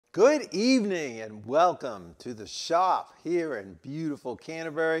Good evening and welcome to the shop here in beautiful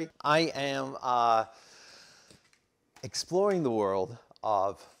Canterbury. I am exploring the world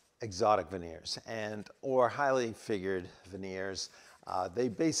of exotic veneers or highly figured veneers. They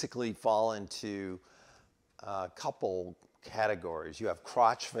basically fall into a couple categories. You have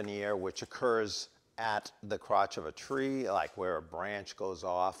crotch veneer, which occurs at the crotch of a tree, like where a branch goes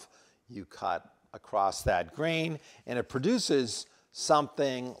off. You cut across that grain and it produces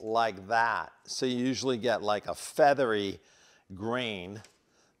something like that. So you usually get like a feathery grain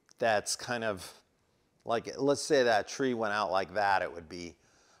that's kind of like, let's say that tree went out like that, it would be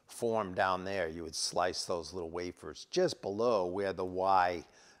formed down there. You would slice those little wafers just below where the Y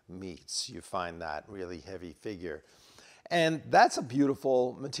meets. You find that really heavy figure. And that's a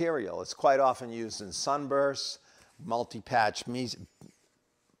beautiful material. It's quite often used in sunbursts, multi-patch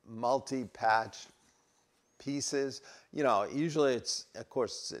pieces. You know, usually it's, of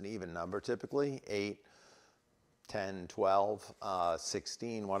course, it's an even number typically, 8, 10, 12,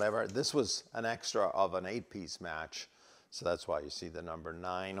 16, whatever. This was an extra of an 8-piece match, so that's why you see the number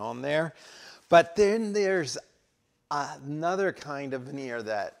 9 on there. But then there's another kind of veneer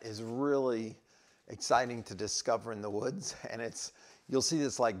that is really exciting to discover in the woods, and you'll see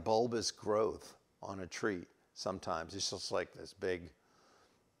this like bulbous growth on a tree sometimes. It's just like this big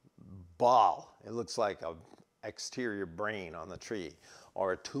ball. It looks like a exterior brain on the tree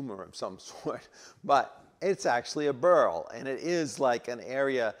or a tumor of some sort, but it's actually a burl, and it is like an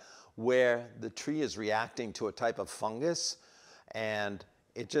area where the tree is reacting to a type of fungus and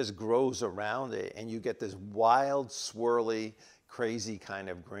it just grows around it, and you get this wild, swirly, crazy kind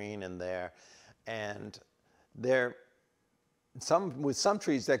of green in there. And with some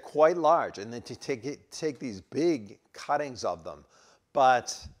trees they're quite large, and then to take these big cuttings of them,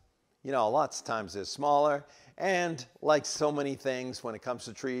 but you know, lots of times they're smaller, and like so many things when it comes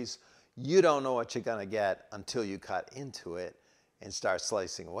to trees, you don't know what you're gonna get until you cut into it and start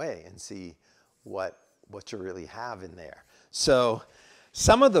slicing away and see what you really have in there. So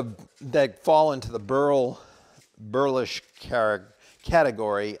some of that fall into the burlish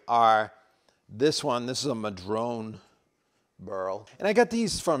category are this one. This is a madrone burl. And I got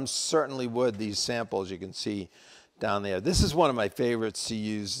these from Certainly Wood, these samples you can see down there. This is one of my favorites to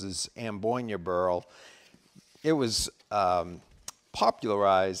use, is Amboina burl. It was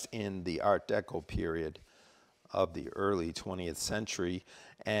popularized in the Art Deco period of the early 20th century,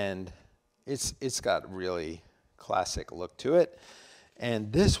 and it's got really classic look to it.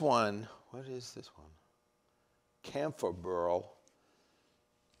 And this one, what is this one? Camphor burl.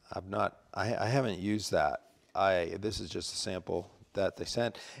 I haven't used that. This is just a sample that they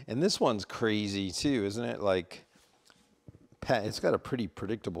sent, and this one's crazy too, isn't it? Like, it's got a pretty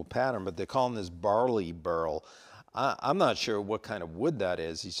predictable pattern, but they're calling this barley burl. I'm not sure what kind of wood that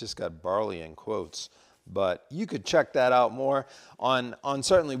is. He's just got barley in quotes, but you could check that out more. On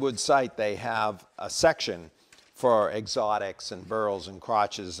Certainly Wood's site, they have a section for exotics and burls and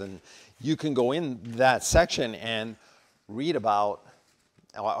crotches, and you can go in that section and read about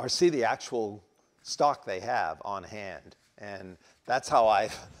or see the actual stock they have on hand. And that's how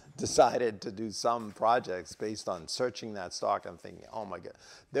I've decided to do some projects, based on searching that stock and thinking, oh my God.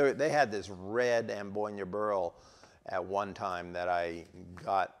 They had this red Amboina burl at one time that I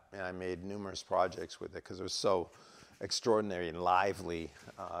got, and I made numerous projects with it because it was so extraordinary and lively.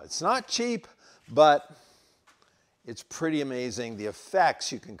 It's not cheap, but it's pretty amazing the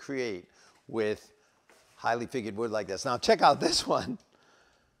effects you can create with highly figured wood like this. Now check out this one.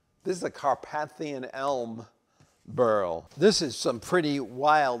 This is a Carpathian elm burl. This is some pretty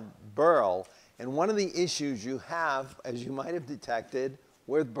wild burl, and one of the issues you have, as you might have detected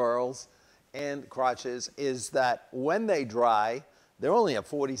with burls and crotches, is that when they dry, they're only a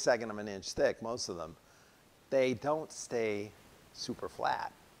 42nd of an inch thick, most of them. They don't stay super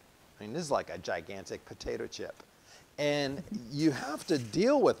flat. I mean, this is like a gigantic potato chip, and you have to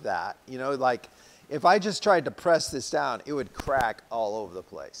deal with that. You know, like if I just tried to press this down, it would crack all over the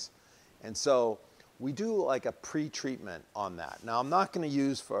place. And so we do like a pre-treatment on that. Now, I'm not going to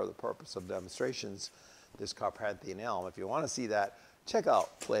use, for the purpose of demonstrations, this Carpathian elm. If you want to see that, check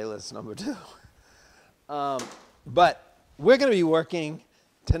out playlist number 2. But we're going to be working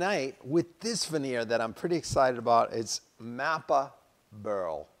tonight with this veneer that I'm pretty excited about. It's Mappa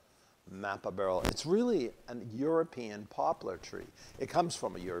Burl. Mappa Burl. It's really a European poplar tree. It comes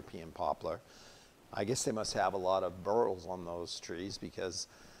from a European poplar. I guess they must have a lot of burls on those trees because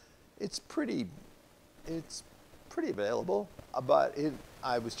it's pretty available, but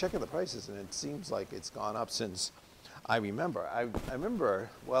I was checking the prices, and it seems like it's gone up since I remember. I remember,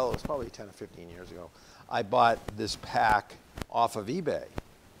 well, it was probably 10 or 15 years ago. I bought this pack off of eBay,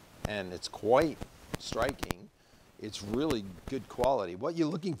 and it's quite striking. It's really good quality. What you're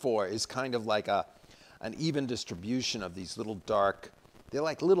looking for is kind of like an even distribution of these little dark, they're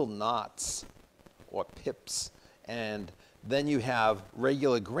like little knots or pips. And then you have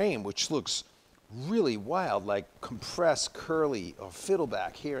regular grain, which looks really wild, like compressed, curly, or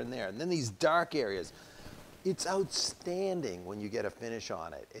fiddleback here and there. And then these dark areas. It's outstanding when you get a finish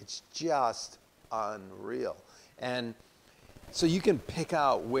on it. It's just unreal. And so you can pick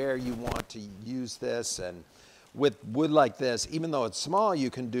out where you want to use this. And with wood like this, even though it's small, you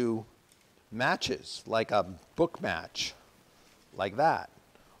can do matches, like a book match, like that.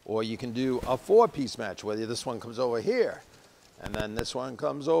 Or you can do a 4-piece match, where this one comes over here, and then this one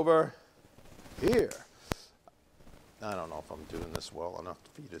comes over here. I don't know if I'm doing this well enough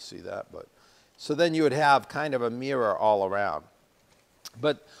for you to see that, but so then you would have kind of a mirror all around.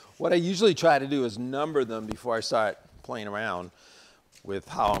 But what I usually try to do is number them before I start playing around with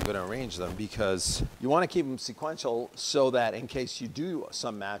how I'm going to arrange them, because you want to keep them sequential so that in case you do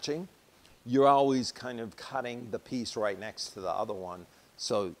some matching, you're always kind of cutting the piece right next to the other one,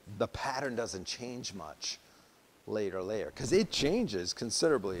 so the pattern doesn't change much later, because it changes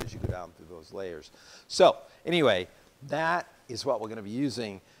considerably as you go down through those layers. So anyway, that is what we're going to be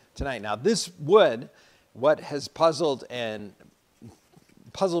using tonight. Now this wood, what has puzzled me,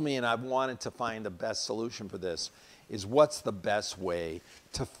 and I've wanted to find the best solution for this, is what's the best way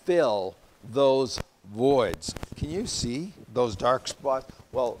to fill those voids. Can you see those dark spots?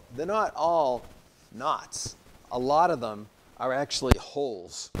 Well, they're not all knots. A lot of them are actually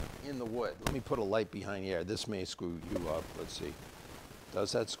holes in the wood. Let me put a light behind here. This may screw you up. Let's see.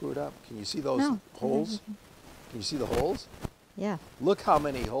 Does that screw it up? Can you see those holes? Can you see the holes? Yeah. Look how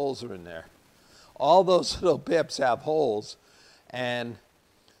many holes are in there. All those little pips have holes, and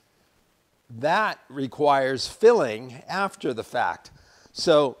that requires filling after the fact.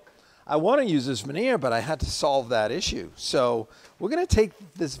 So I want to use this veneer, but I had to solve that issue. So we're going to take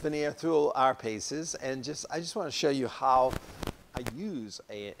this veneer through our paces, and I just want to show you how I use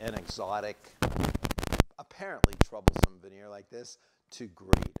an exotic, apparently troublesome veneer like this to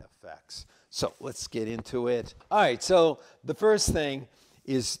great effects. So let's get into it. All right, so the first thing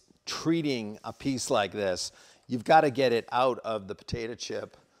is treating a piece like this. You've got to get it out of the potato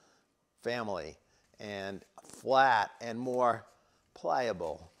chip family and flat and more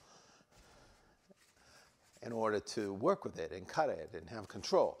pliable in order to work with it and cut it and have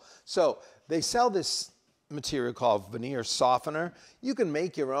control. So they sell this material called veneer softener. You can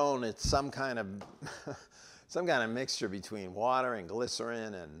make your own. It's some kind of mixture between water and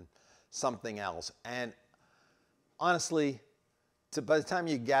glycerin and something else. And honestly, by the time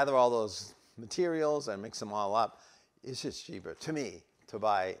you gather all those materials and mix them all up, it's just cheaper to me to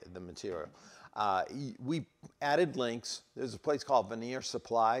buy the material. We added links. There's a place called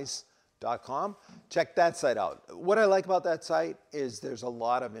veneersupplies.com. Check that site out. What I like about that site is there's a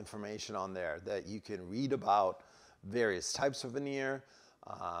lot of information on there that you can read about various types of veneer,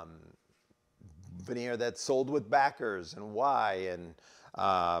 veneer that's sold with backers and why, and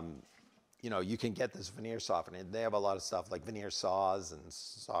you know, you can get this veneer softener. They have a lot of stuff like veneer saws and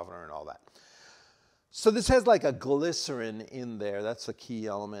softener and all that. So this has like a glycerin in there. That's a key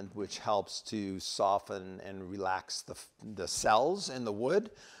element which helps to soften and relax the cells in the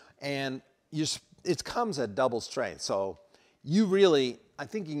wood. And it comes at double strength. So you really, I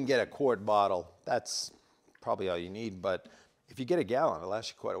think you can get a quart bottle. That's probably all you need. But if you get a gallon, it'll last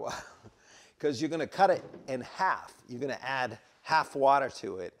you quite a while. Because you're going to cut it in half. You're going to add half water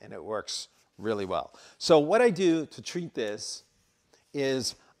to it, and it works really well. So what I do to treat this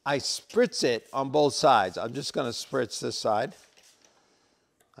is I spritz it on both sides. I'm just going to spritz this side.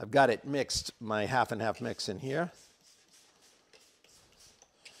 I've got it mixed, my half and half mix in here.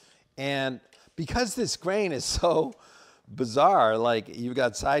 And because this grain is so bizarre, like you've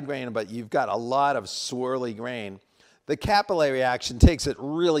got side grain, but you've got a lot of swirly grain, the capillary action takes it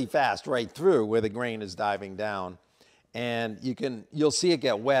really fast right through where the grain is diving down. And you'll see it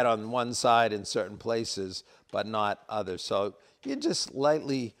get wet on one side in certain places, but not others. So you just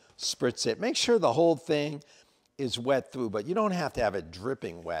lightly spritz it. Make sure the whole thing is wet through, but you don't have to have it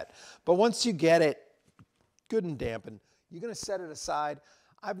dripping wet. But once you get it good and dampened, you're going to set it aside.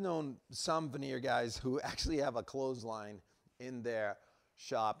 I've known some veneer guys who actually have a clothesline in their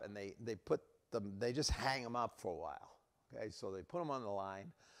shop, and they just hang them up for a while. Okay, so they put them on the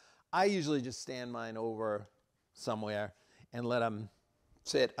line. I usually just stand mine over somewhere and let them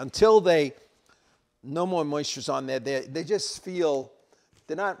sit until no more moisture's on there. They just feel,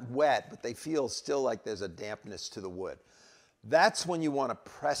 they're not wet, but they feel still like there's a dampness to the wood. That's when you want to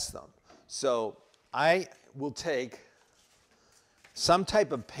press them. So I will take some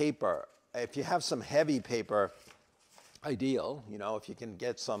type of paper. If you have some heavy paper, ideal, you know, if you can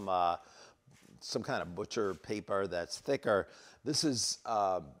get some kind of butcher paper that's thicker. This is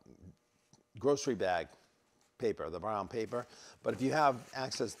grocery bag paper, the brown paper. But if you have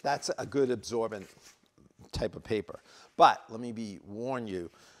access, that's a good absorbent type of paper. But let me warn you,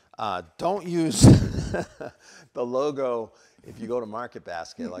 don't use the logo if you go to Market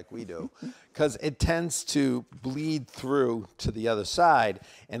Basket like we do, because it tends to bleed through to the other side,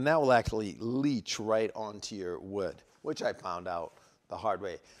 and that will actually leach right onto your wood, which I found out the hard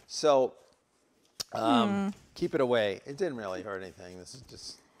way. So keep it away. It didn't really hurt anything.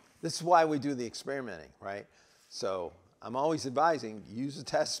 This is why we do the experimenting, right? So I'm always advising, use a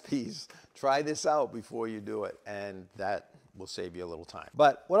test piece, try this out before you do it, and that will save you a little time.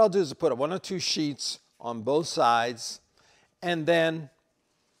 But what I'll do is put 1 or 2 sheets on both sides, and then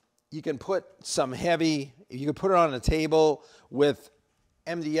you can put some heavy, you can put it on a table with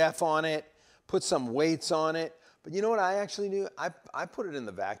MDF on it, put some weights on it. But you know what I actually do? I put it in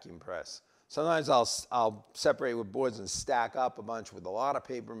the vacuum press. Sometimes I'll separate with boards and stack up a bunch with a lot of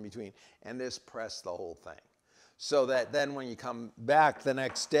paper in between and just press the whole thing. So that then when you come back the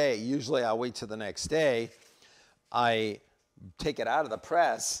next day, usually I'll wait till the next day, I take it out of the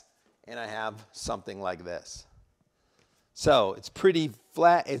press and I have something like this. So it's pretty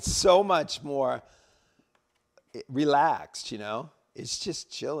flat. It's so much more relaxed, you know. It's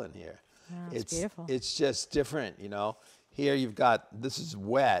just chilling here. Yeah, it's beautiful. It's just different, you know. Here you've got, this is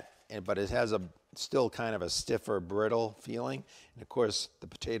wet, but it has still kind of a stiffer, brittle feeling. And of course, the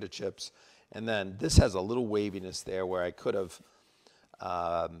potato chips. And then this has a little waviness there where I could have,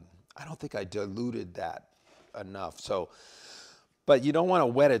 I don't think I diluted that enough. So, but you don't want to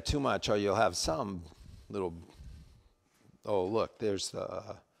wet it too much or you'll have some little, oh look, there's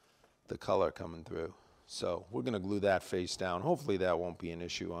the color coming through. So we're going to glue that face down. Hopefully that won't be an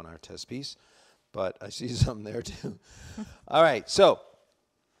issue on our test piece, but I see some there too. All right, so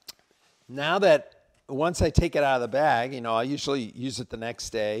now that once I take it out of the bag, you know, I usually use it the next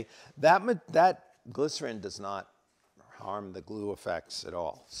day. That glycerin does not harm the glue effects at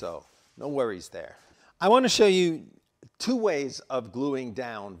all, so no worries there. I want to show you 2 ways of gluing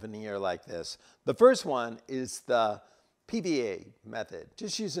down veneer like this. The first one is the PVA method,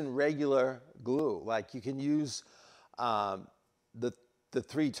 just using regular glue. Like you can use the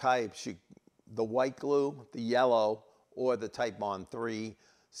 3 types, the white glue, the yellow, or the Type Bond 3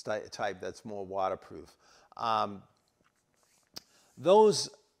 type that's more waterproof.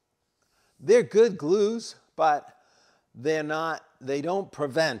 They're good glues, but they don't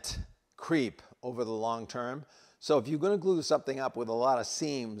prevent creep over the long term. So if you're going to glue something up with a lot of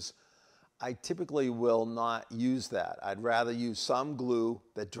seams, I typically will not use that. I'd rather use some glue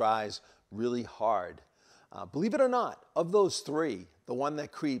that dries really hard. Believe it or not, of those 3, the one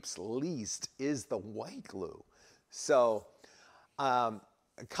that creeps least is the white glue. So a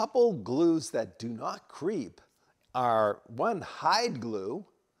couple glues that do not creep are one, hide glue,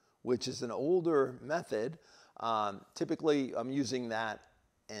 which is an older method. Typically, I'm using that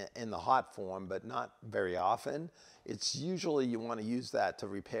in the hot form, but not very often. It's usually you want to use that to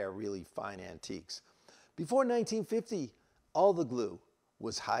repair really fine antiques. Before 1950, all the glue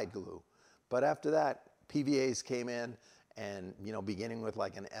was hide glue. But after that, PVAs came in and, you know, beginning with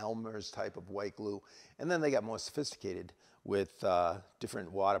like an Elmer's type of white glue. And then they got more sophisticated with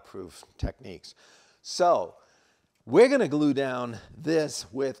different waterproof techniques. So we're going to glue down this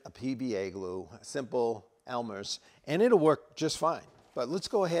with a PVA glue, a simple Elmer's, and it'll work just fine. But let's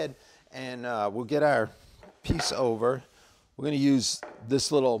go ahead and we'll get our piece over. We're going to use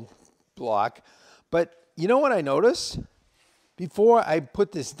this little block. But you know what I noticed? Before I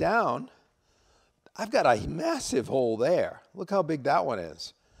put this down, I've got a massive hole there. Look how big that one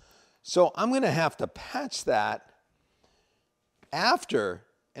is. So I'm going to have to patch that after,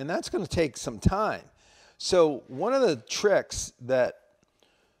 and that's going to take some time. So one of the tricks that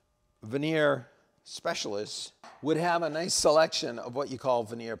veneer specialists would have a nice selection of what you call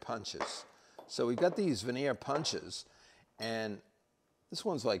veneer punches. So we've got these veneer punches, and this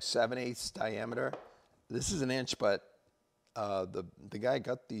one's like 7/8 diameter. This is an inch, but the guy I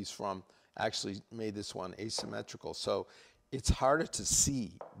got these from actually made this one asymmetrical. So it's harder to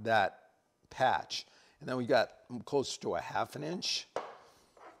see that patch. And then we got close to a 1/2 inch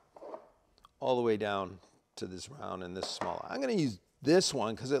all the way down to this round and this small. I'm going to use this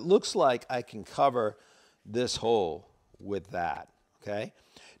one because it looks like I can cover this hole with that, okay?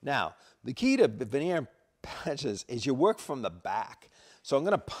 Now, the key to veneer patches is you work from the back. So I'm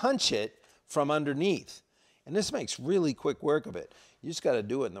going to punch it from underneath. And this makes really quick work of it. You just got to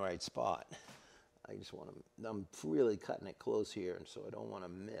do it in the right spot. I just want to, I'm really cutting it close here, and so I don't want to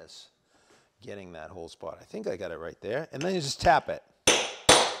miss getting that whole spot. I think I got it right there. And then you just tap it.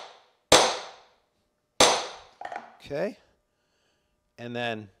 Okay. And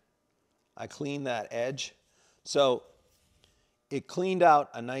then I clean that edge. So it cleaned out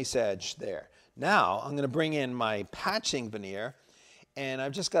a nice edge there. Now I'm going to bring in my patching veneer, and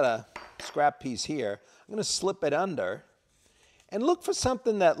I've just got a scrap piece here. I'm going to slip it under and look for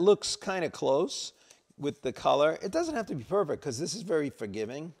something that looks kind of close with the color. It doesn't have to be perfect because this is very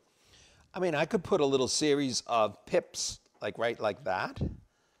forgiving. I mean, I could put a little series of pips right like that.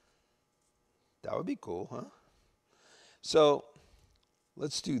 That would be cool, huh? So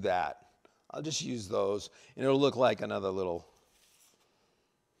let's do that. I'll just use those, and it'll look like another little.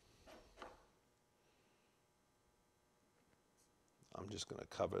 I'm just going to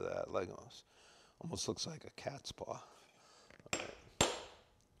cover that. Almost looks like a cat's paw. All right.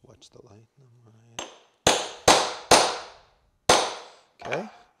 Watch the light. Okay.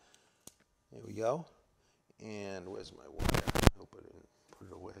 There we go. And where's my wire? I hope I didn't put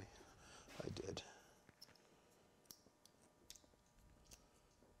it away. I did.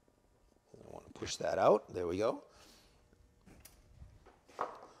 I want to push that out. There we go.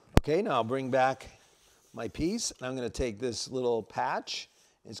 Okay, now I'll bring back my piece, and I'm going to take this little patch.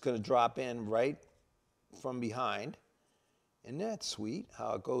 It's going to drop in right from behind. Isn't that sweet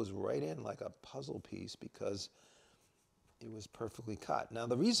how it goes right in like a puzzle piece because it was perfectly cut. Now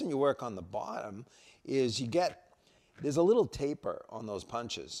the reason you work on the bottom is there's a little taper on those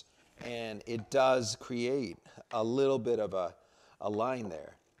punches, and it does create a little bit of a line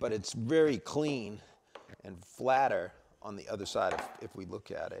there, but it's very clean and flatter on the other side if we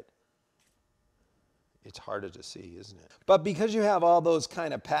look at it. It's harder to see, isn't it? But because you have all those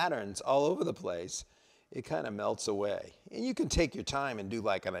kind of patterns all over the place, it kind of melts away. And you can take your time and do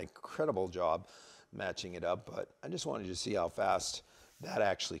like an incredible job matching it up, but I just wanted you to see how fast that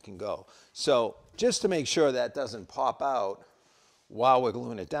actually can go. So just to make sure that doesn't pop out while we're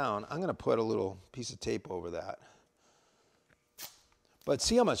gluing it down, I'm going to put a little piece of tape over that. But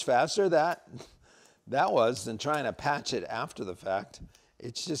see how much faster that was than trying to patch it after the fact.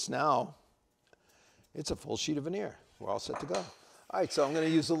 It's just now, it's a full sheet of veneer. We're all set to go. All right, so I'm going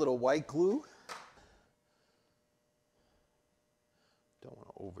to use a little white glue. Don't want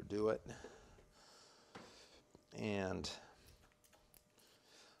to overdo it. And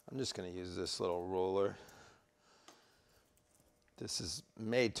I'm just going to use this little roller. This is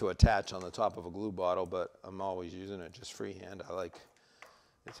made to attach on the top of a glue bottle, but I'm always using it just freehand.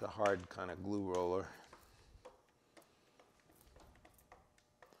 It's a hard kind of glue roller.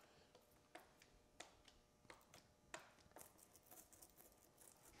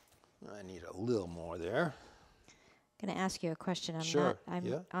 I need a little more there. I'm going to ask you a question.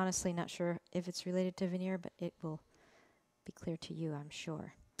 I'm honestly not sure if it's related to veneer, but it will be clear to you, I'm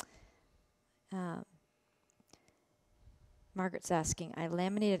sure. Margaret's asking, I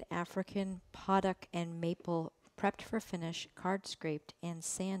laminated African, Padauk, and maple, prepped for finish, card scraped and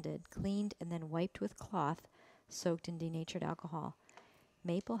sanded, cleaned, and then wiped with cloth soaked in denatured alcohol.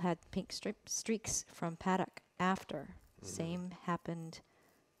 Maple had pink streaks from Padauk after. Same happened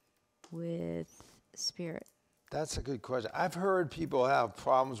with Spirit. That's a good question. I've heard people have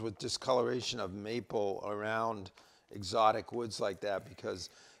problems with discoloration of maple around exotic woods like that because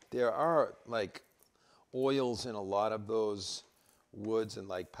there are like oils in a lot of those woods, and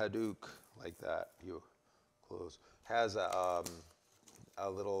like Padauk, like that, you close, has a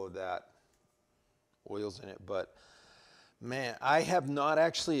little of that oils in it. But man, I have not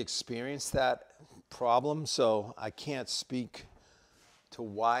actually experienced that problem, so I can't speak to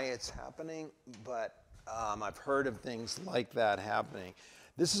why it's happening, but I've heard of things like that happening.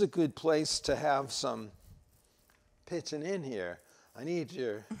 This is a good place to have some pitching in here. I need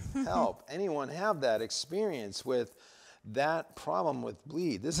your help. Anyone have that experience with that problem with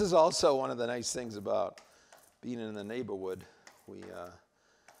bleed? This is also one of the nice things about being in the neighborhood. We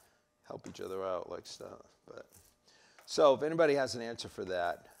help each other out like stuff. So if anybody has an answer for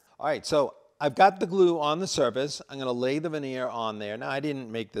that. All right, so I've got the glue on the surface. I'm going to lay the veneer on there. Now, I didn't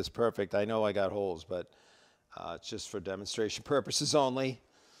make this perfect. I know I got holes, but it's just for demonstration purposes only.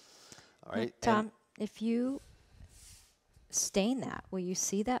 All right. Tom, if you stain that, will you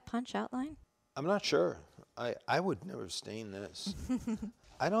see that punch outline? I'm not sure. I would never stain this.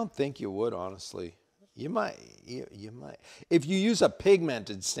 I don't think you would, honestly. You might. You might. If you use a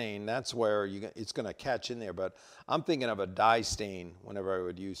pigmented stain, that's where it's going to catch in there. But I'm thinking of a dye stain whenever I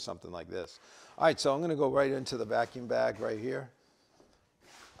would use something like this. All right, so I'm going to go right into the vacuum bag right here.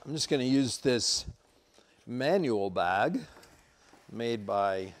 I'm just going to use this manual bag made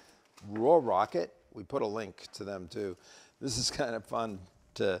by Raw Rocket. we put a link to them too. This is kind of fun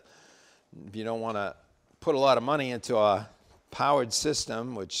to, if you don't want to put a lot of money into a powered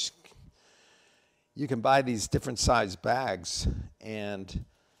system, which you can buy these different size bags and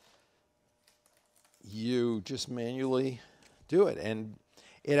you just manually do it. And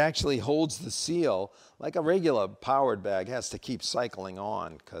it actually holds the seal. Like a regular powered bag has to keep cycling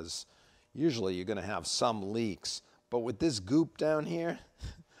on because usually you're going to have some leaks. But with this goop down here,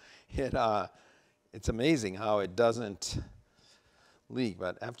 it's amazing how it doesn't leak.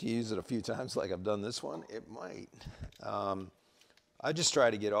 But after you use it a few times, like I've done this one, it might. I just try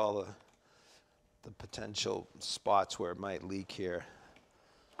to get all the potential spots where it might leak here.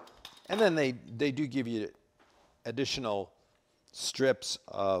 And then they do give you additional strips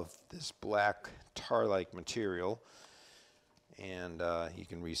of this black tar-like material, and you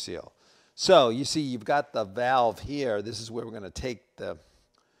can reseal. So you see you've got the valve here. This is where we're going to take the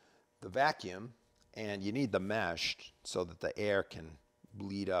vacuum, and you need the mesh so that the air can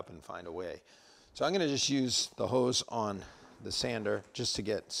bleed up and find a way. So I'm going to just use the hose on the sander just to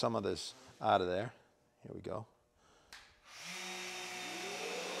get some of this out of there. Here we go.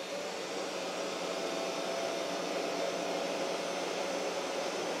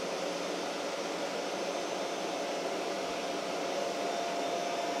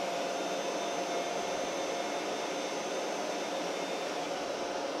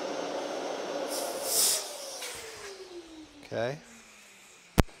 Okay.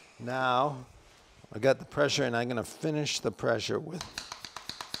 Now I got the pressure, and I'm going to finish the pressure with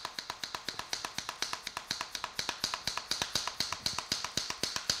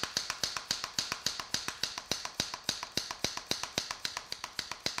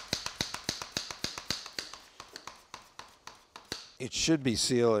it should be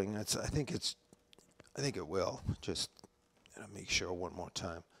sealing. I think it will. Just make sure one more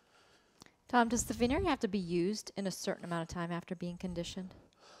time. Tom, does the veneer have to be used in a certain amount of time after being conditioned?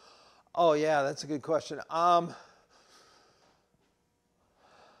 Oh yeah, that's a good question.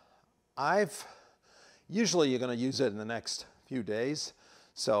 Usually you're going to use it in the next few days.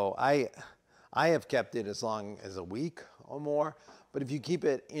 So I have kept it as long as a week or more. But if you keep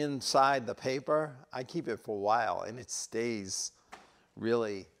it inside the paper, I keep it for a while, and it stays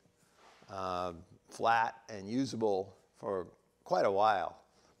really flat and usable for quite a while.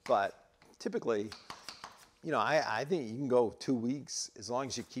 But typically, I think you can go 2 weeks as long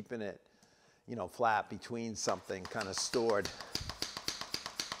as you're keeping it, flat between something kind of stored.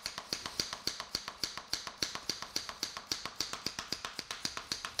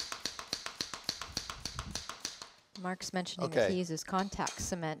 Mark's mentioning that he uses contact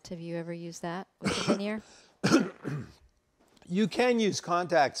cement. Have you ever used that with the veneer? You can use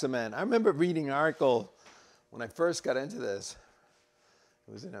contact cement. I remember reading an article when I first got into this.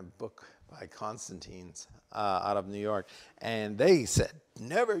 It was in a book by Constantine's out of New York. And they said,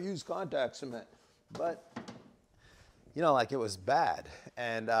 never use contact cement. But, like it was bad.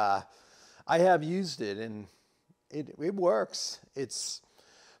 And I have used it, and it works. It's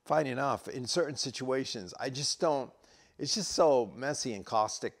fine enough in certain situations. I just don't, it's just so messy and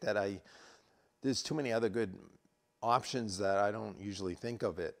caustic that there's too many other good options that I don't usually think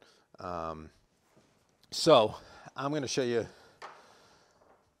of it. So I'm going to show you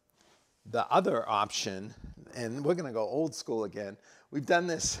the other option, and we're going to go old school again. We've done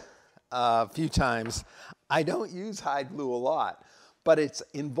this a few times. I don't use hide glue a lot, but it's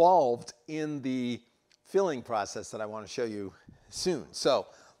involved in the filling process that I want to show you soon. So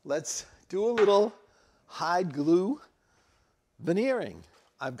let's do a little hide glue veneering.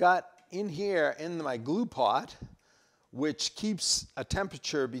 I've got in here in my glue pot, which keeps a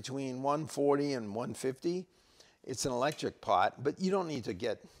temperature between 140 and 150. It's an electric pot, but you don't need to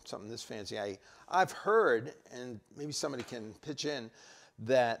get something this fancy. I've heard, and maybe somebody can pitch in,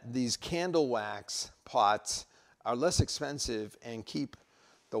 that these candle wax pots are less expensive and keep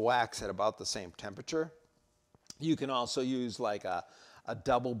the wax at about the same temperature. You can also use like a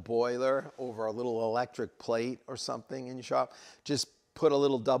double boiler over a little electric plate or something in your shop. Just put a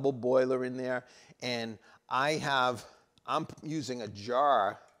little double boiler in there, and I'm using a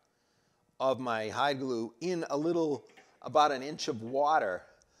jar of my hide glue in about an inch of water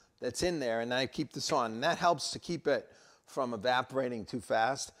that's in there, and I keep this on. And that helps to keep it from evaporating too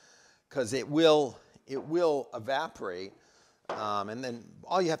fast, because it will evaporate. And then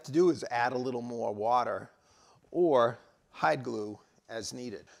all you have to do is add a little more water or hide glue as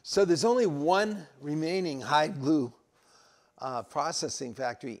needed. So there's only one remaining hide glue processing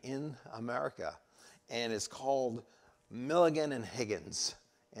factory in America, and it's called Milligan and Higgins,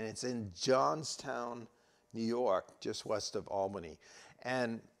 and it's in Johnstown, New York, just west of Albany.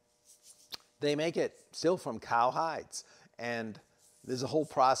 And They make it still from cow hides, and there's a whole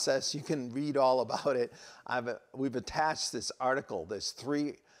process. You can read all about it. We've attached this article. There's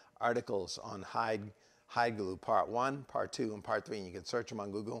 3 articles on hide glue, part 1, part 2, and part 3, and you can search them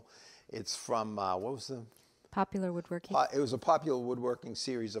on Google. It's from, what was the? Popular Woodworking. It was a Popular Woodworking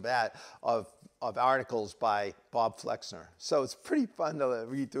series of articles by Bob Flexner. So it's pretty fun to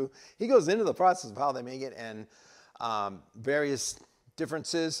read through. He goes into the process of how they make it and various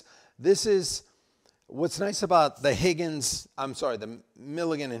differences. This is what's nice about the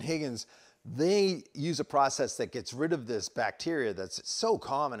Milligan and Higgins. They use a process that gets rid of this bacteria that's so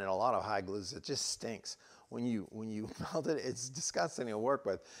common in a lot of hide glues. It just stinks. When you melt it, it's disgusting to work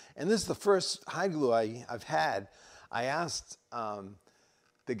with. And this is the first hide glue I've had. I asked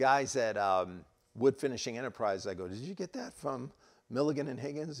the guys at Wood Finishing Enterprise, I go, did you get that from Milligan and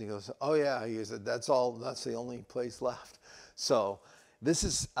Higgins? He goes, oh yeah. He said, that's the only place left. So this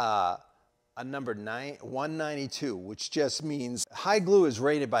is a number 192, which just means hide glue is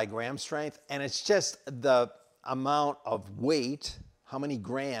rated by gram strength, and it's just the amount of weight, how many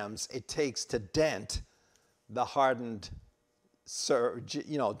grams it takes to dent the hardened,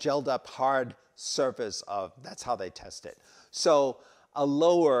 gelled up hard surface of, that's how they test it. So a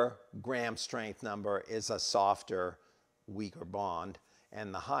lower gram strength number is a softer, weaker bond,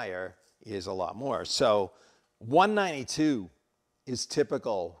 and the higher is a lot more. So 192 is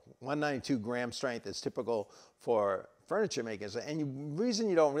typical. 192 gram strength is typical for furniture makers. And the reason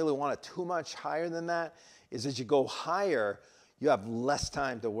you don't really want it too much higher than that is as you go higher, you have less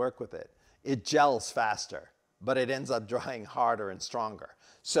time to work with it. It gels faster, but it ends up drying harder and stronger.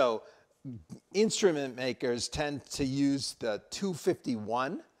 So instrument makers tend to use the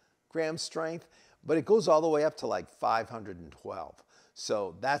 251 gram strength, but it goes all the way up to like 512.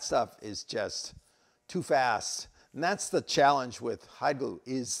 So that stuff is just too fast. And that's the challenge with hide glue,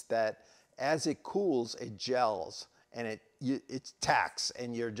 is that as it cools, it gels and it tacks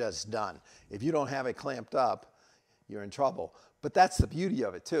and you're just done. If you don't have it clamped up, you're in trouble. But that's the beauty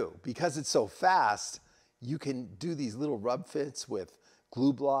of it too. Because it's so fast, you can do these little rub fits with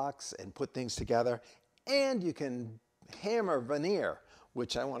glue blocks and put things together. And you can hammer veneer,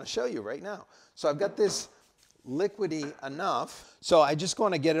 which I want to show you right now. So I've got this liquidy enough. So I just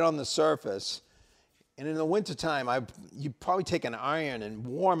want to get it on the surface. And in the wintertime, you probably take an iron and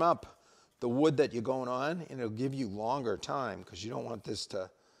warm up the wood that you're going on, and it'll give you longer time because you don't want this to,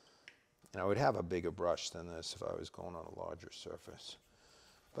 I would have a bigger brush than this if I was going on a larger surface.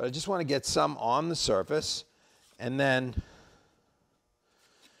 But I just want to get some on the surface and then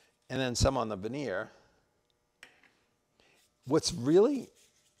some on the veneer. What's really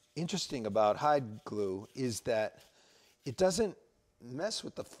interesting about hide glue is that it doesn't mess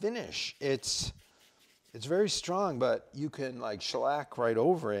with the finish. It's very strong, but you can like shellac right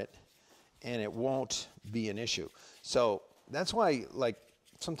over it and it won't be an issue. So that's why, like,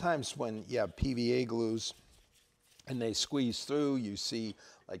 sometimes when you have PVA glues and they squeeze through, you see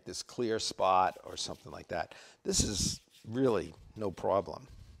like this clear spot or something like that. This is really no problem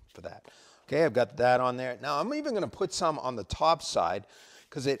for that. Okay, I've got that on there. Now I'm even going to put some on the top side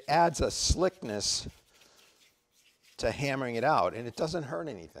because it adds a slickness to hammering it out and it doesn't hurt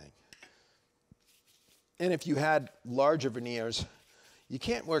anything. And if you had larger veneers, you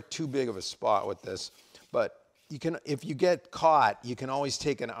can't work too big of a spot with this, but you can, if you get caught, you can always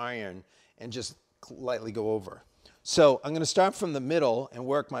take an iron and just lightly go over. So I'm going to start from the middle and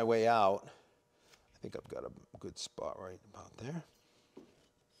work my way out. I think I've got a good spot right about there.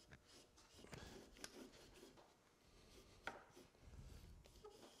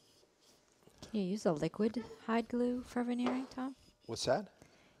 Can you use a liquid hide glue for veneering, Tom? What's that?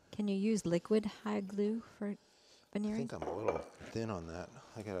 Can you use liquid hide glue for veneering? I think I'm a little thin on that.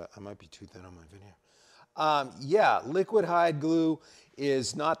 I might be too thin on my veneer. Yeah, liquid hide glue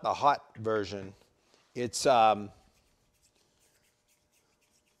is not the hot version. It's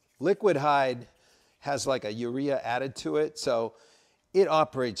liquid hide has like a urea added to it, so it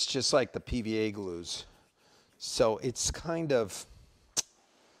operates just like the PVA glues. So it's kind of,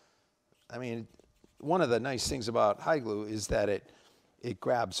 I mean, one of the nice things about hide glue is that it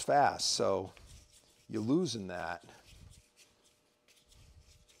grabs fast, so you're losing that.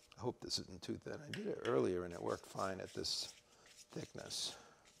 I hope this isn't too thin. I did it earlier and it worked fine at this thickness.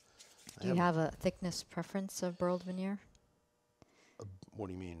 Do you have a thickness preference of burled veneer? What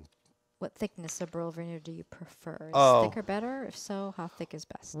do you mean? What thickness of burled veneer do you prefer? Is Oh. thicker better? If so, how thick is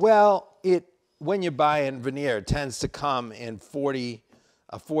best? Well, when you buy in veneer, it tends to come in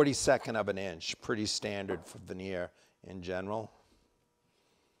a 42nd of an inch, pretty standard for veneer in general.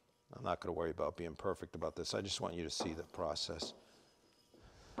 I'm not going to worry about being perfect about this. I just want you to see the process.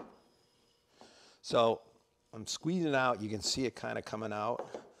 So I'm squeezing out. You can see it kind of coming out.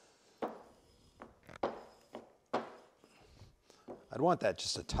 I'd want that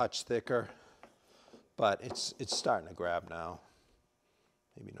just a touch thicker, but it's starting to grab now.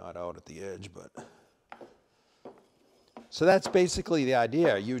 Maybe not out at the edge, but. So that's basically the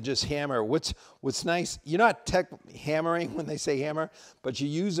idea. You just hammer. What's nice, you're not hammering when they say hammer, but you're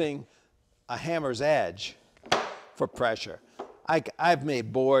using a hammer's edge for pressure. I've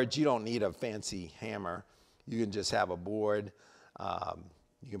made boards. You don't need a fancy hammer. You can just have a board.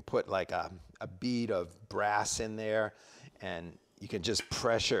 You can put like a bead of brass in there, and you can just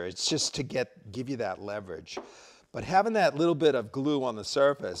pressure. It's just to give you that leverage. But having that little bit of glue on the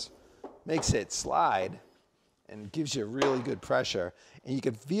surface makes it slide and gives you really good pressure. And you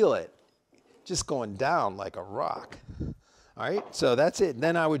can feel it just going down like a rock. All right, so that's it.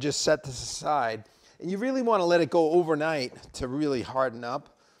 Then I would just set this aside. And you really want to let it go overnight to really harden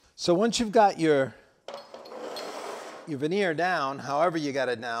up. So once you've got your veneer down, however you got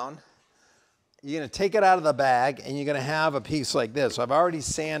it down, you're going to take it out of the bag and you're going to have a piece like this. So I've already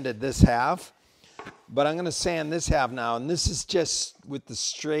sanded this half, but I'm going to sand this half now. And this is just with the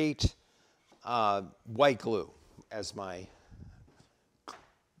straight white glue as my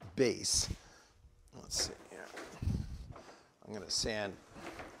base. Let's see here. I'm going to sand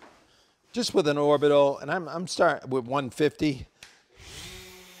just with an orbital, and I'm starting with 150.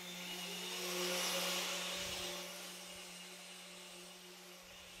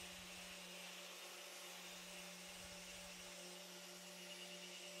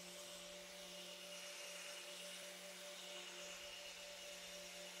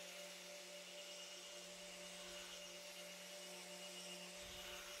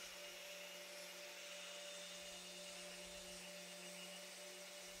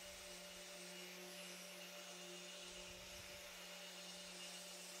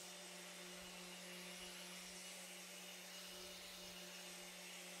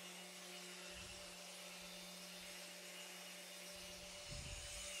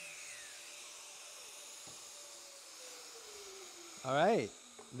 All right,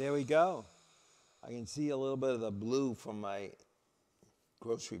 there we go. I can see a little bit of the blue from my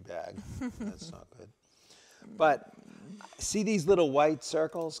grocery bag. That's not good. But see these little white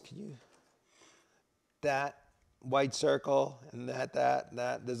circles? Can you? That white circle and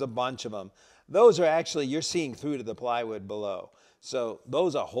that. There's a bunch of them. Those are actually, you're seeing through to the plywood below. So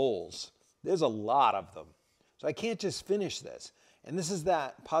those are holes. There's a lot of them. So I can't just finish this. And this is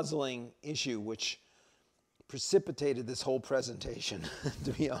that puzzling issue which precipitated this whole presentation,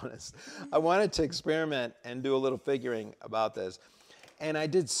 to be honest. I wanted to experiment and do a little figuring about this. And I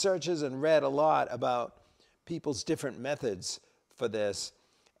did searches and read a lot about people's different methods for this.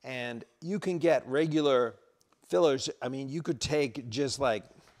 And you can get regular fillers. I mean, you could take just like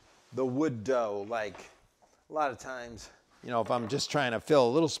the wood dough, like a lot of times, you know, if I'm just trying to fill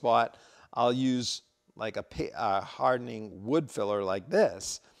a little spot, I'll use like a hardening wood filler like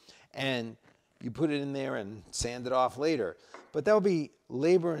this. And you put it in there and sand it off later. But that would be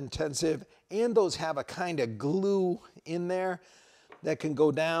labor intensive, and those have a kind of glue in there that can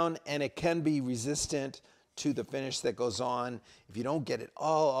go down, and it can be resistant to the finish that goes on if you don't get it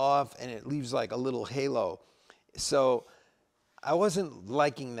all off, and it leaves like a little halo. So I wasn't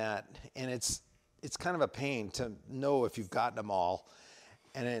liking that, and it's kind of a pain to know if you've gotten them all.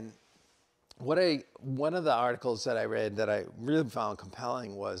 And then one of the articles that I read that I really found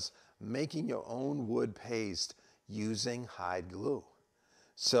compelling was making your own wood paste using hide glue.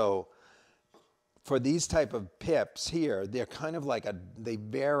 So for these type of pips here, they're kind of like they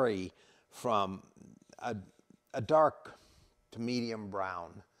vary from a dark to medium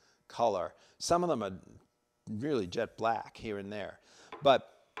brown color. Some of them are really jet black here and there,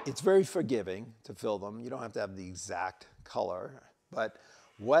 but it's very forgiving to fill them. You don't have to have the exact color. But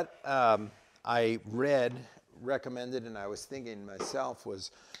what I recommended, and I was thinking myself,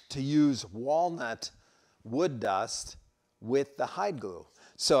 was to use walnut wood dust with the hide glue.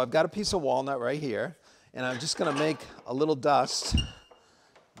 So I've got a piece of walnut right here, and I'm just going to make a little dust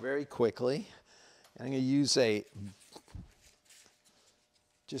very quickly. And I'm going to use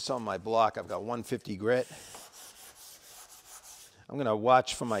just on my block, I've got 150 grit. I'm going to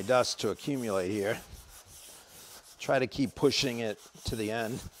watch for my dust to accumulate here. Try to keep pushing it to the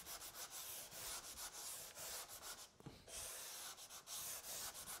end.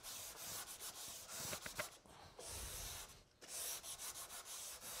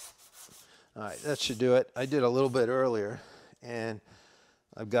 All right, that should do it. I did a little bit earlier, and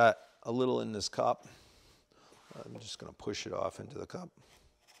I've got a little in this cup. I'm just going to push it off into the cup.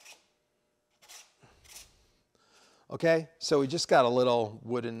 Okay, so we just got a little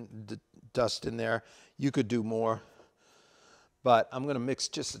wooden dust in there. You could do more, but I'm going to mix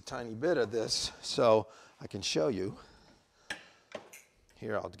just a tiny bit of this so I can show you.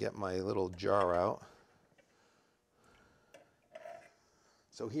 Here, I'll get my little jar out.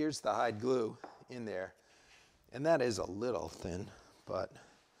 So here's the hide glue in there, and that is a little thin, but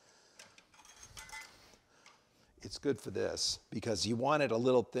it's good for this because you want it a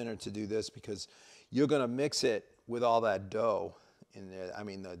little thinner to do this because you're going to mix it with all that dough in there, I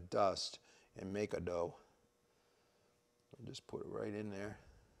mean the dust, and make a dough. I'll just put it right in there,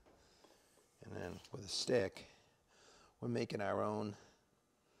 and then with a stick, we're making our own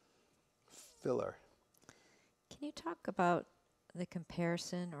filler. Can you talk about the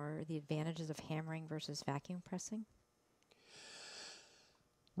comparison or the advantages of hammering versus vacuum pressing?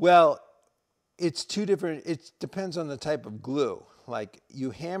 Well, it's two different, it depends on the type of glue. Like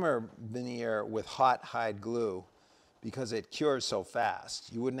you hammer veneer with hot hide glue because it cures so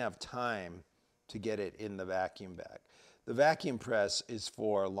fast. You wouldn't have time to get it in the vacuum bag. The vacuum press is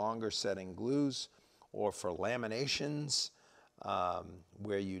for longer setting glues or for laminations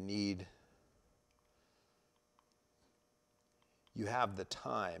where you have the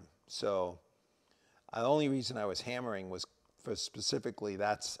time. So the only reason I was hammering was for specifically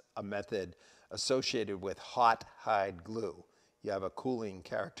that's a method associated with hot hide glue. You have a cooling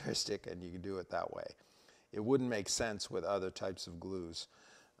characteristic and you can do it that way. It wouldn't make sense with other types of glues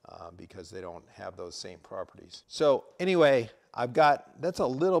because they don't have those same properties. So anyway, that's a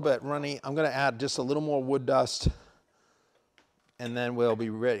little bit runny. I'm going to add just a little more wood dust and then we'll be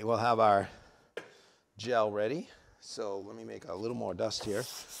ready. We'll have our gel ready. So let me make a little more dust here.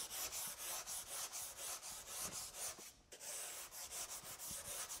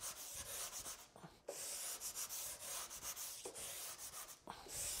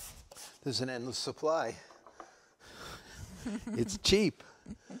 There's an endless supply. It's cheap.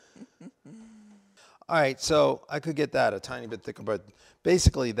 All right, so I could get that a tiny bit thicker, but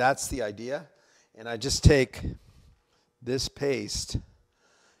basically that's the idea. And I just take this paste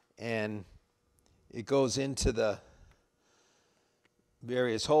and it goes into the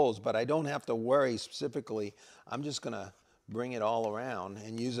various holes, but I don't have to worry specifically. I'm just going to bring it all around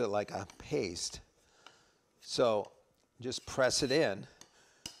and use it like a paste. So just press it in.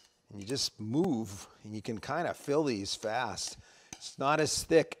 And you just move, and you can kind of fill these fast. It's not as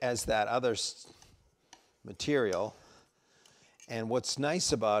thick as that other material. And what's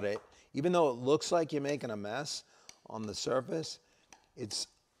nice about it, even though it looks like you're making a mess on the surface, it's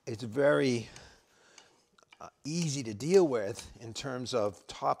very easy to deal with in terms of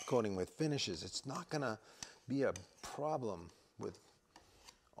top coating with finishes. It's not going to be a problem with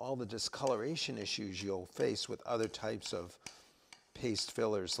all the discoloration issues you'll face with other types of paste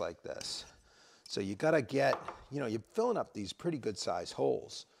fillers like this. So you got to get, you're filling up these pretty good size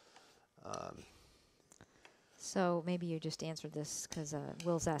holes. So maybe you just answered this because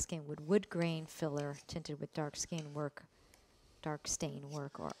Will's asking, would wood grain filler tinted with dark stain work, or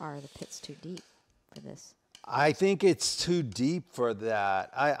are the pits too deep for this? I think it's too deep for that.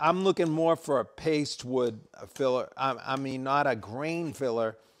 I'm looking more for a paste wood filler. I mean, not a grain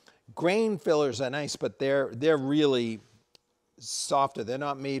filler. Grain fillers are nice, but they're really softer. They're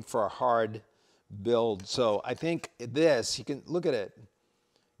not made for a hard build. So I think this, you can look at it.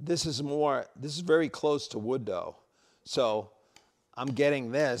 This is very close to wood dough. So I'm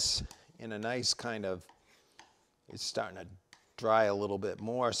getting this in a nice kind of, it's starting to dry a little bit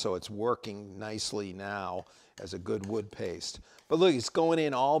more, so it's working nicely now as a good wood paste. But look, it's going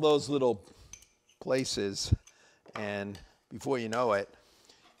in all those little places, and before you know it,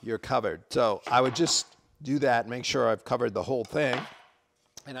 you're covered. So I would just do that, make sure I've covered the whole thing,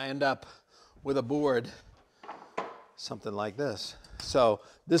 and I end up with a board, something like this. So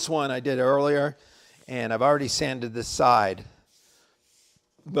this one I did earlier, and I've already sanded this side.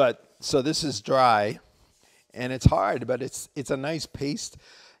 So this is dry, and it's hard, but it's a nice paste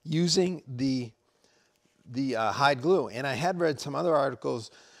using the hide glue. And I had read some other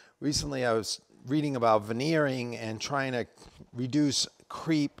articles recently. I was reading about veneering and trying to reduce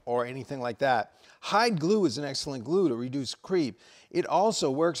creep or anything like that. Hide glue is an excellent glue to reduce creep. It also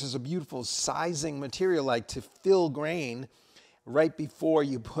works as a beautiful sizing material, like to fill grain right before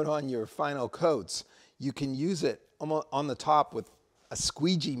you put on your final coats. You can use it on the top with a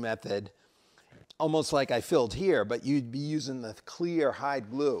squeegee method, almost like I filled here, but you'd be using the clear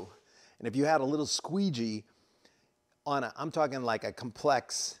hide glue. And if you had a little squeegee on I'm talking like a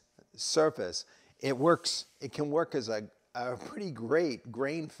complex surface, it can work as a pretty great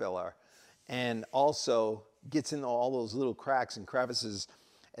grain filler, and also gets into all those little cracks and crevices.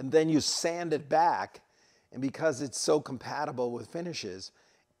 And then you sand it back, and because it's so compatible with finishes,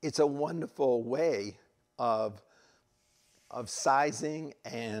 it's a wonderful way of sizing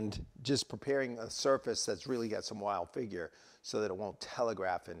and just preparing a surface that's really got some wild figure so that it won't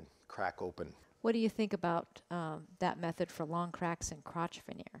telegraph and crack open. What do you think about that method for long cracks and crotch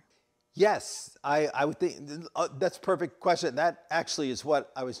veneer? Yes, I would think that's a perfect question. That actually is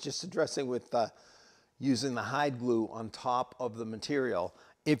what I was just addressing with using the hide glue on top of the material.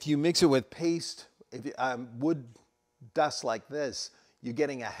 If you mix it with paste, if you, wood dust like this, you're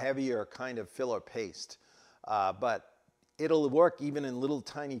getting a heavier kind of filler paste. But it'll work even in little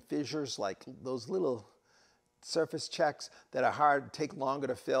tiny fissures, like those little surface checks that are hard, take longer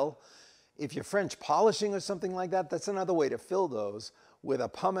to fill. If you're French polishing or something like that, that's another way to fill those. With a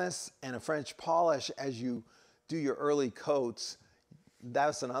pumice and a French polish as you do your early coats,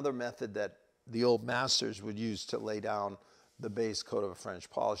 that's another method that the old masters would use to lay down the base coat of a French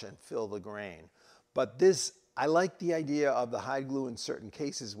polish and fill the grain. But this, I like the idea of the hide glue in certain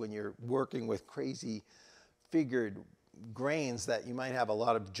cases when you're working with crazy figured grains that you might have a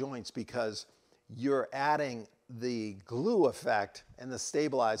lot of joints, because you're adding the glue effect and the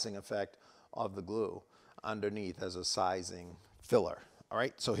stabilizing effect of the glue underneath as a sizing filler. All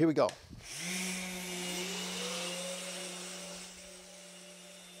right, so here we go.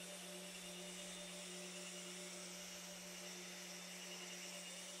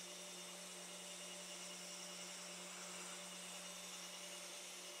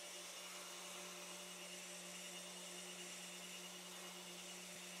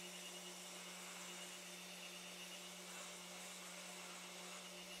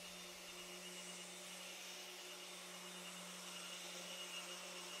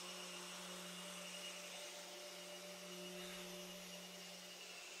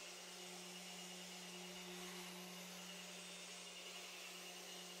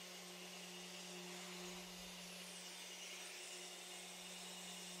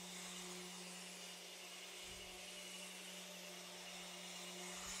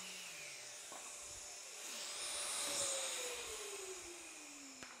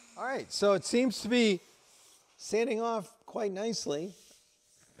 All right, so it seems to be sanding off quite nicely.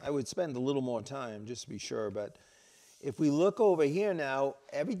 I would spend a little more time just to be sure, but if we look over here now,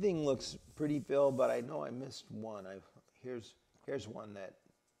 everything looks pretty filled, but I know I missed one. Here's one that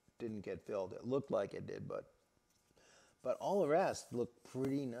didn't get filled. It looked like it did, but all the rest look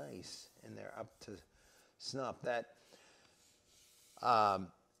pretty nice, and they're up to snuff. That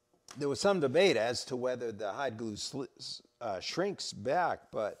there was some debate as to whether the hide glue shrinks back,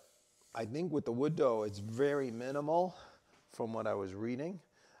 but I think with the wood dough, it's very minimal from what I was reading.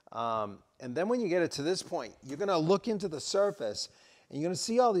 And then when you get it to this point, you're gonna look into the surface and you're gonna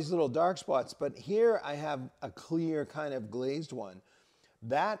see all these little dark spots, but here I have a clear kind of glazed one.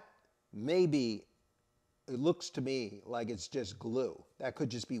 That may be, it looks to me like it's just glue. That could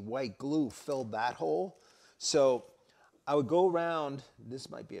just be white glue filled that hole. So I would go around, this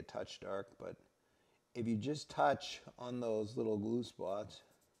might be a touch dark, but if you just touch on those little glue spots,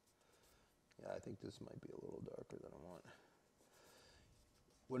 yeah, I think this might be a little darker than I want.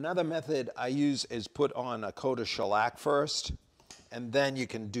 Another method I use is put on a coat of shellac first, and then you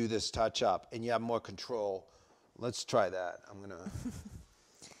can do this touch up, and you have more control. Let's try that.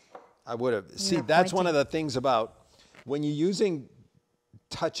 I would have. See, that's one of the things about when you're using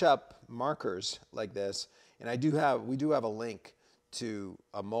touch-up markers like this, and we do have a link to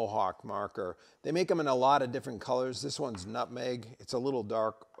a Mohawk marker. They make them in a lot of different colors. This one's nutmeg. It's a little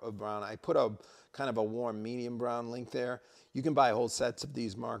dark brown. I put a kind of a warm medium brown link there. You can buy whole sets of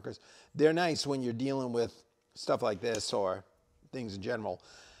these markers. They're nice when you're dealing with stuff like this or things in general.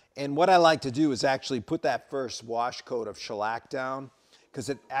 And what I like to do is actually put that first wash coat of shellac down, because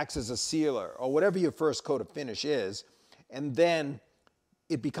it acts as a sealer, or whatever your first coat of finish is, and then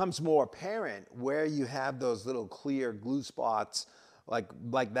it becomes more apparent where you have those little clear glue spots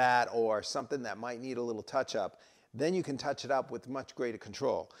like that, or something that might need a little touch up. Then you can touch it up with much greater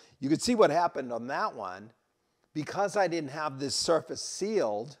control. You could see what happened on that one. Because I didn't have this surface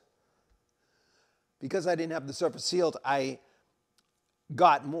sealed, I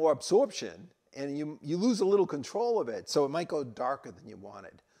got more absorption, and you lose a little control of it, so it might go darker than you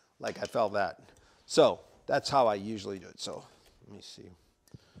wanted. Like I felt that. So that's how I usually do it. So let me see.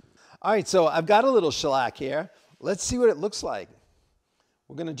 All right, so I've got a little shellac here. Let's see what it looks like.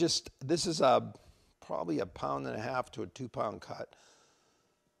 We're gonna this is probably 1.5 pounds to a 2 pound cut.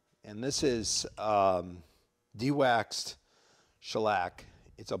 And this is de-waxed shellac.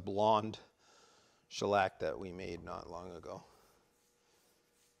 It's a blonde shellac that we made not long ago.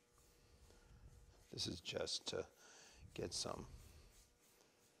 This is just to get some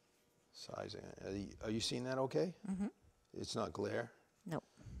sizing. Are you seeing that okay? Mm-hmm. It's not glare? Nope.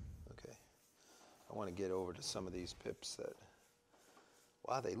 I want to get over to some of these pips that,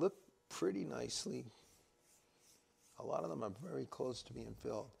 wow, they look pretty nicely. A lot of them are very close to being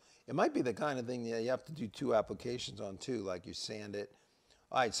filled. It might be the kind of thing that you have to do 2 applications on too, like you sand it.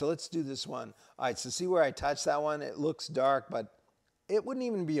 All right, so let's do this one. All right, so see where I touched that one? It looks dark, but it wouldn't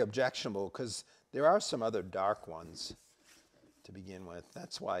even be objectionable because there are some other dark ones to begin with.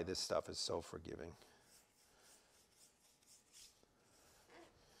 That's why this stuff is so forgiving.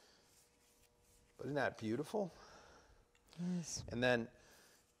 But isn't that beautiful? Yes. And then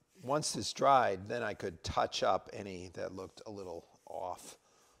once it's dried, then I could touch up any that looked a little off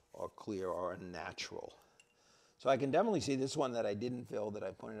or clear or unnatural. So I can definitely see this one that I didn't fill that I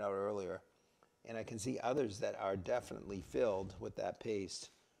pointed out earlier. And I can see others that are definitely filled with that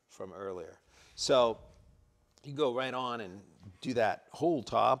paste from earlier. So you go right on and do that whole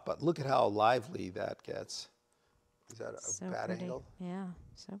top, but look at how lively that gets. Is that a So bad pretty. angle? Yeah,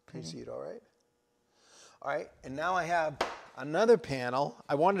 so Can you pretty. see it all right? All right, and now I have another panel.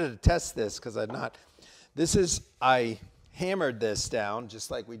 I wanted to test this because I hammered this down just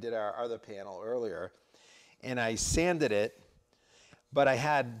like we did our other panel earlier, and I sanded it, but I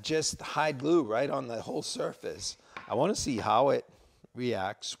had just hide glue right on the whole surface. I want to see how it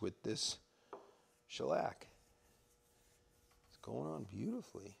reacts with this shellac. It's going on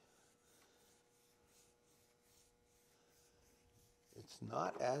beautifully. It's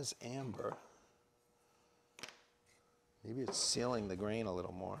not as amber. Maybe it's sealing the grain a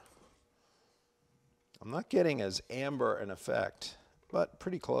little more. I'm not getting as amber an effect, but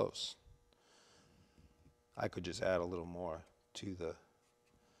pretty close. I could just add a little more to the,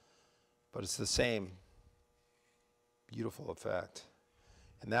 but it's the same beautiful effect.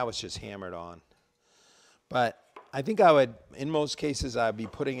 And that was just hammered on. But I think I would, in most cases, I'd be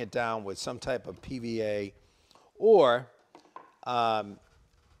putting it down with some type of PVA, or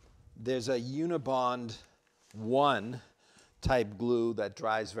there's a Unibond 1 type glue that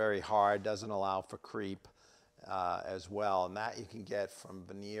dries very hard, doesn't allow for creep as well. And that you can get from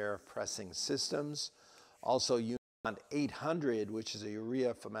Veneer Pressing Systems. Also Unibond 800, which is a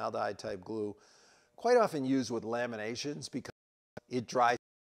urea formaldehyde type glue, quite often used with laminations because it dries,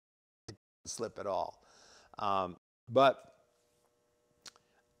 it doesn't slip at all. But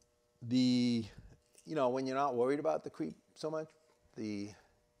when you're not worried about the creep so much, the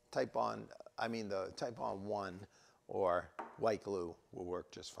Type-On 1 or white glue will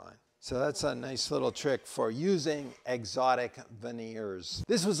work just fine. So that's a nice little trick for using exotic veneers.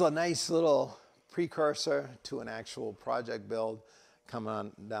 This was a nice little precursor to an actual project build coming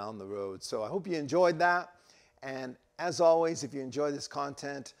on down the road. So I hope you enjoyed that. And as always, if you enjoy this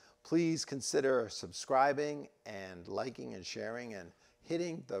content, please consider subscribing and liking and sharing and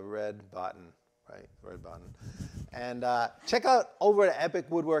hitting the red button, right? Red button. And check out over at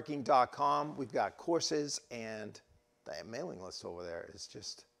epicwoodworking.com. We've got courses, and the mailing list over there is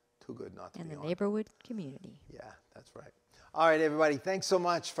just too good not to be on. And the neighborhood community. Yeah, that's right. All right, everybody, thanks so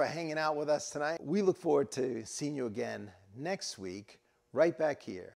much for hanging out with us tonight. We look forward to seeing you again next week, right back here